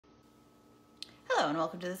Hello and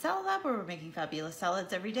welcome to the Salad Lab, where we're making fabulous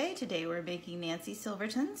salads every day. Today we're making Nancy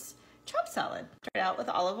Silverton's chopped salad. Start out with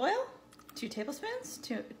olive oil, 2 tablespoons,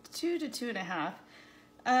 2 to 2.5.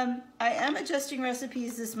 I am adjusting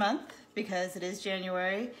recipes this month because it is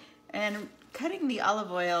January and cutting the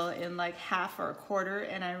olive oil in like half or a quarter,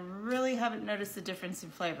 and I really haven't noticed the difference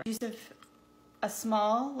in flavor. Use of a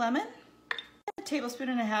small lemon, and 1.5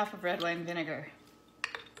 tablespoons of red wine vinegar,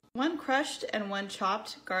 1 crushed and 1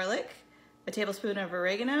 chopped garlic, a tablespoon of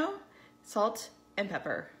oregano, salt, and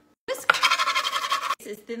pepper. This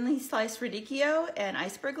is thinly sliced radicchio and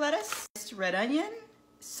iceberg lettuce, red onion,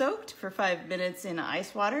 soaked for 5 minutes in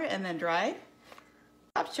ice water and then dried,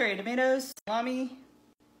 chopped cherry tomatoes, salami,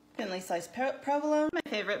 thinly sliced provolone, my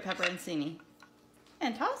favorite, pepperoncini,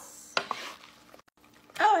 and toss.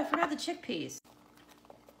 Oh, I forgot the chickpeas.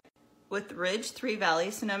 With Ridge, 3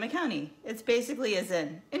 Valleys, Sonoma County. It's basically as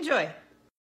in. Enjoy.